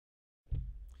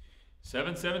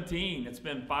7:17. It's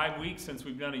been 5 weeks since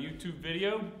we've done a YouTube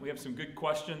video. We have some good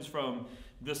questions from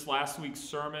this last week's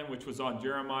sermon, which was on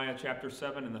Jeremiah chapter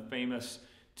 7 and the famous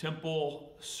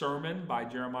temple sermon by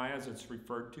Jeremiah, as it's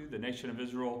referred to. The nation of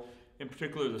Israel, in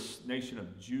particular the nation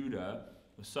of Judah,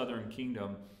 the southern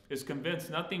kingdom, is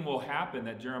convinced nothing will happen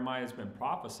that Jeremiah has been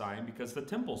prophesying because the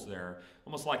temple's there,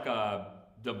 almost like a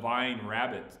divine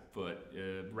rabbit's foot.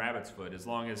 As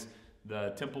long as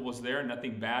the temple was there,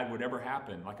 nothing bad would ever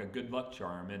happen, like a good luck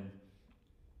charm. And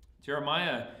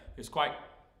Jeremiah is quite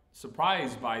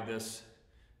surprised by this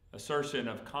assertion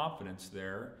of confidence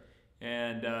there.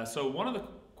 And so one of the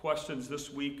questions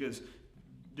this week is,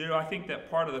 do I think that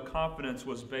part of the confidence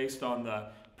was based on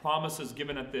the promises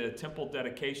given at the temple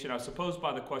dedication? I suppose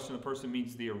by the question the person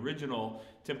means the original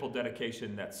temple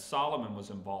dedication that Solomon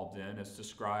was involved in, as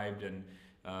described in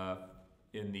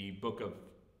the book of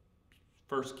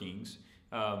 1 Kings,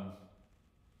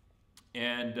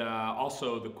 and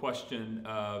also the question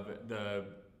of the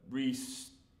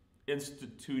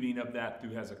reinstituting of that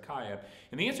through Hezekiah.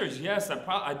 And the answer is yes.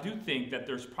 I do think that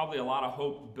there's probably a lot of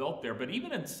hope built there. But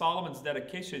even in Solomon's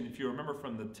dedication, if you remember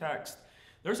from the text,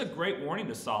 there's a great warning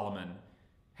to Solomon.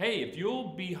 Hey, if you'll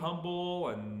be humble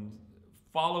and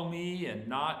follow me and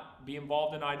not be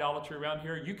involved in idolatry around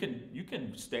here, you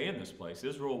can stay in this place.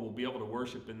 Israel will be able to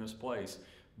worship in this place.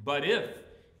 But if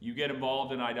you get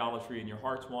involved in idolatry and your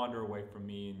hearts wander away from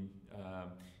me, and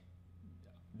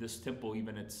this temple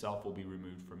even itself will be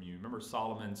removed from you. Remember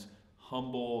Solomon's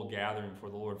humble gathering for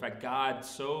the Lord. In fact, God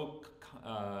so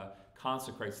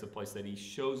consecrates the place that he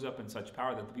shows up in such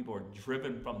power that the people are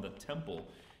driven from the temple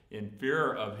in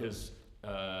fear of his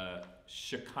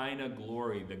Shekinah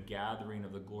glory, the gathering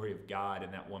of the glory of God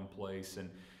in that one place.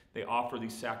 And they offer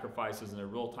these sacrifices in a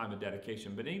real time of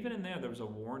dedication. But even in there was a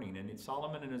warning. And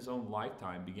Solomon in his own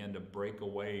lifetime began to break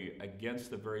away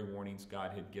against the very warnings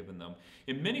God had given them.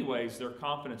 In many ways, their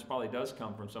confidence probably does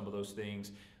come from some of those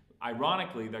things.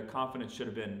 Ironically, their confidence should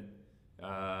have been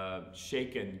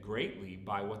shaken greatly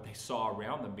by what they saw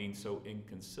around them being so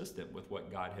inconsistent with what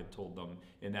God had told them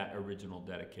in that original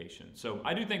dedication. So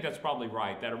I do think that's probably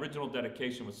right. That original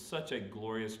dedication was such a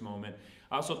glorious moment.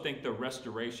 I also think the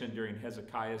restoration during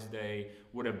Hezekiah's day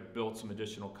would have built some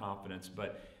additional confidence,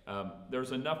 but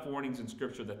there's enough warnings in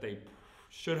Scripture that they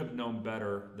should have known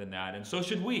better than that, and so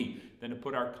should we, than to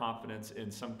put our confidence in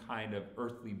some kind of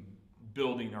earthly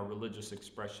building or religious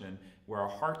expression where our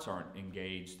hearts aren't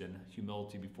engaged in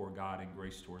humility before God and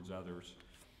grace towards others.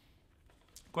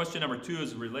 Question number 2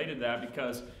 is related to that,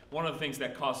 because one of the things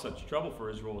that caused such trouble for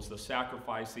Israel was the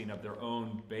sacrificing of their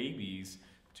own babies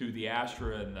to the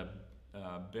Asherah and the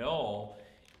Baal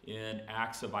in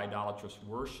acts of idolatrous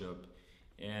worship.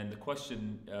 And the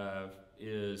question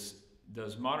is,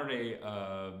 does modern day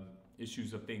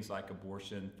issues of things like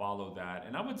abortion follow that?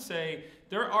 And I would say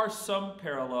there are some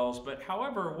parallels, but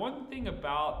however, one thing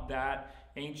about that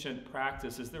ancient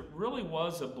practice is there really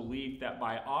was a belief that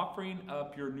by offering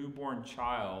up your newborn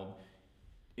child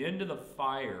into the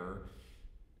fire,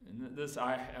 and this,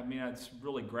 I mean, it's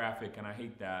really graphic and I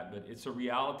hate that, but it's a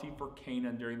reality for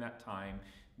Canaan during that time.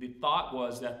 The thought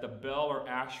was that the Baal or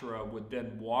Asherah would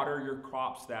then water your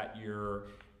crops that year,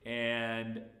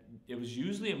 and it was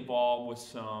usually involved with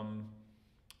some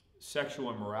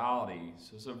sexual immorality.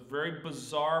 So it's a very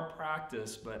bizarre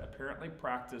practice, but apparently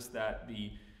practice that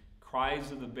the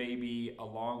cries of the baby,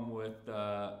 along with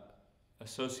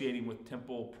associating with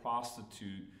temple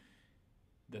prostitute,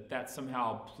 that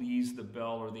somehow pleased the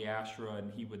Baal or the Asherah,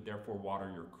 and he would therefore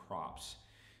water your crops.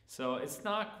 So it's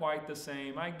not quite the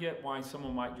same. I get why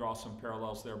someone might draw some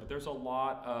parallels there, but there's a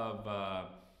lot of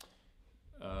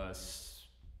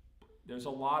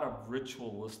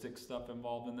ritualistic stuff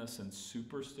involved in this and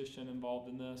superstition involved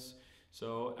in this.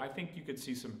 So I think you could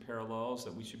see some parallels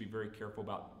that we should be very careful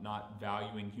about not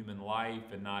valuing human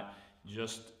life and not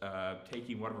just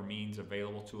taking whatever means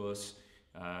available to us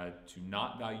to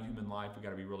not value human life. We've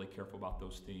got to be really careful about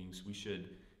those things. We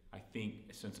should, I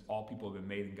think, since all people have been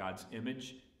made in God's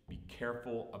image, be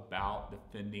careful about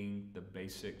defending the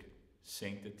basic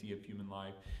sanctity of human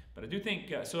life. But I do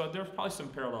think, so there's probably some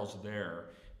parallels there.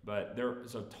 But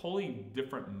there's a totally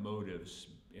different motives.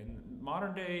 In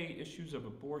modern day issues of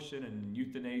abortion and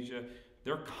euthanasia,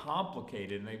 they're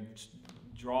complicated and they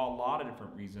draw a lot of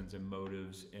different reasons and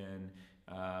motives, and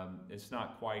it's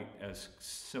not quite as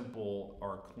simple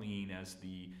or clean as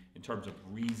in terms of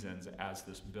reasons as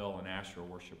this Baal and Asherah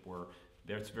worship were.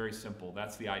 There it's very simple.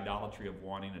 That's the idolatry of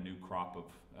wanting a new crop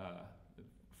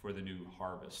for the new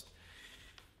harvest.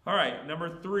 All right,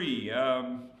 number 3.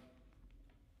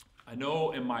 I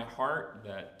know in my heart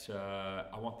that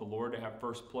I want the Lord to have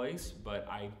first place, but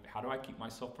how do I keep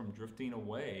myself from drifting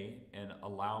away and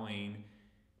allowing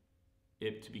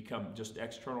it to become just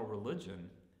external religion?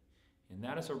 And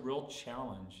that is a real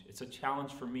challenge. It's a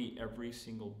challenge for me every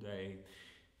single day.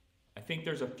 I think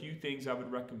there's a few things I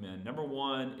would recommend. Number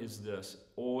one is this: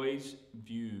 always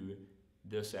view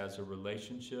this as a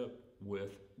relationship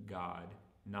with God,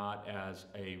 not as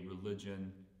a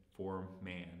religion for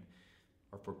man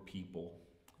or for people.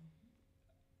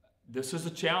 This is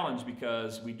a challenge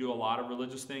because we do a lot of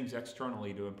religious things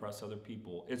externally to impress other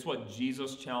people. It's what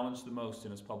Jesus challenged the most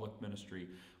in his public ministry,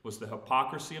 was the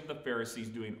hypocrisy of the Pharisees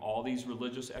doing all these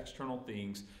religious external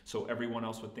things so everyone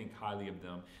else would think highly of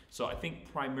them. So I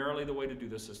think primarily the way to do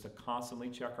this is to constantly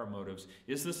check our motives.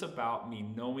 Is this about me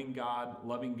knowing God,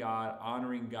 loving God,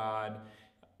 honoring God,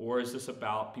 or is this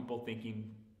about people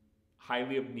thinking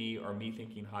highly of me or me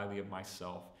thinking highly of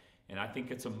myself? And I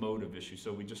think it's a motive issue.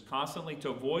 So we just constantly, to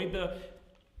avoid the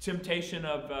temptation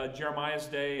of Jeremiah's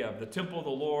day, of the temple of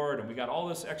the Lord, and we got all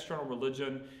this external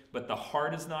religion, but the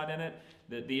heart is not in it.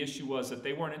 The issue was that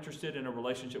they weren't interested in a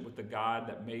relationship with the God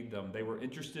that made them. They were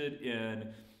interested in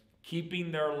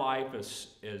keeping their life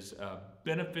as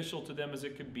beneficial to them as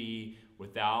it could be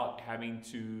without having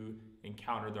to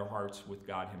encounter their hearts with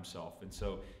God himself. And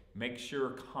so make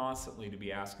sure constantly to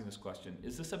be asking this question: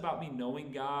 is this about me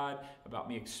knowing God, about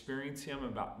me experiencing him,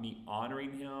 about me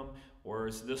honoring him, or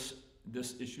is this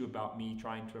issue about me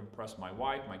trying to impress my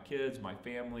wife, my kids, my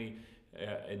family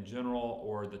in general,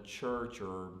 or the church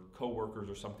or co-workers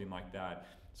or something like that?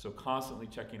 So constantly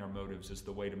checking our motives is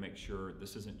the way to make sure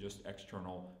this isn't just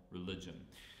external religion.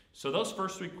 So those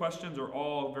first three questions are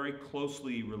all very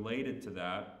closely related to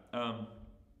that.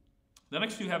 The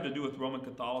next two have to do with Roman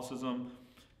Catholicism.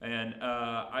 And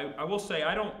I will say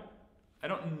I don't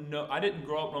know. I didn't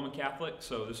grow up Roman Catholic,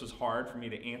 so this is hard for me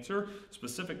to answer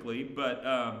specifically. But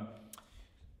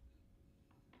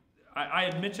I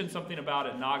had mentioned something about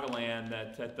at Nagaland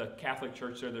that at the Catholic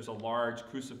Church there's a large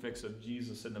crucifix of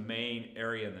Jesus in the main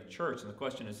area in the church. And the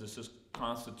question is, does this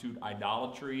constitute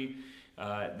idolatry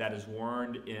that is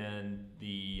warned in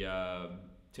the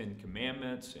Ten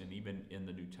Commandments and even in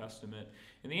the New Testament?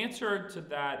 And the answer to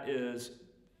that is,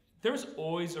 there's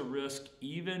always a risk,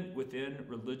 even within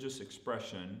religious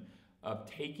expression, of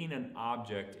taking an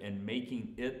object and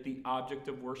making it the object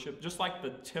of worship. Just like the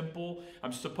temple,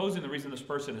 I'm supposing the reason this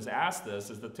person has asked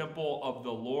this is the temple of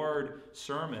the Lord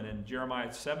sermon in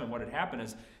Jeremiah 7. What had happened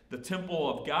is the temple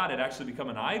of God had actually become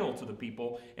an idol to the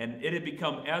people, and it had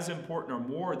become as important or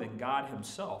more than God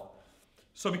himself.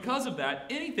 So because of that,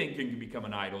 anything can become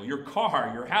an idol. Your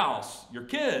car, your house, your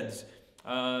kids.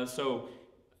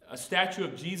 A statue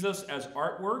of Jesus as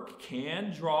artwork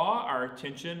can draw our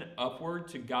attention upward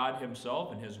to God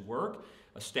himself and his work.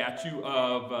 A statue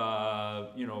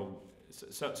of,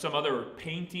 some other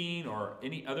painting or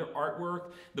any other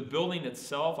artwork. The building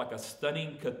itself, like a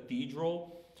stunning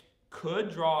cathedral,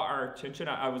 could draw our attention.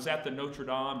 I was at the Notre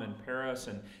Dame in Paris,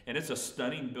 and it's a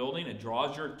stunning building. It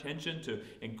draws your attention to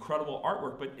incredible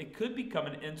artwork, but it could become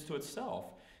an end to itself.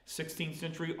 16th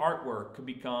century artwork could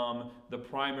become the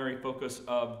primary focus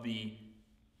of the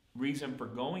reason for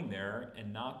going there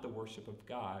and not the worship of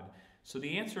God. So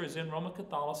the answer is in Roman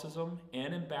Catholicism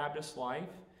and in Baptist life,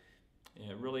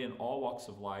 and really in all walks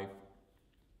of life,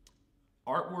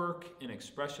 artwork and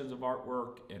expressions of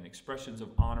artwork and expressions of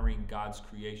honoring God's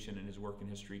creation and his work in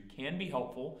history can be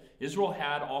helpful. Israel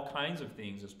had all kinds of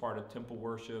things as part of temple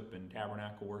worship and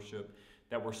tabernacle worship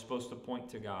that were supposed to point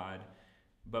to God.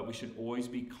 But we should always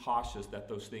be cautious that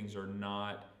those things are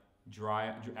not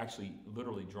actually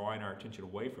literally drawing our attention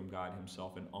away from God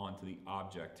himself and onto the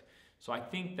object. So I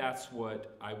think that's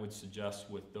what I would suggest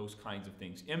with those kinds of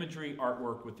things. Imagery,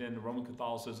 artwork within Roman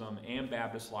Catholicism and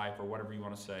Baptist life, or whatever you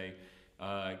want to say,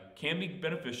 can be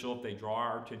beneficial if they draw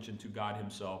our attention to God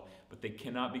himself, but they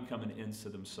cannot become an end to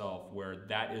themselves where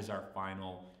that is our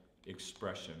final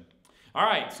expression. All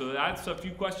right, so that's a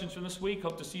few questions from this week.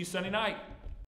 Hope to see you Sunday night.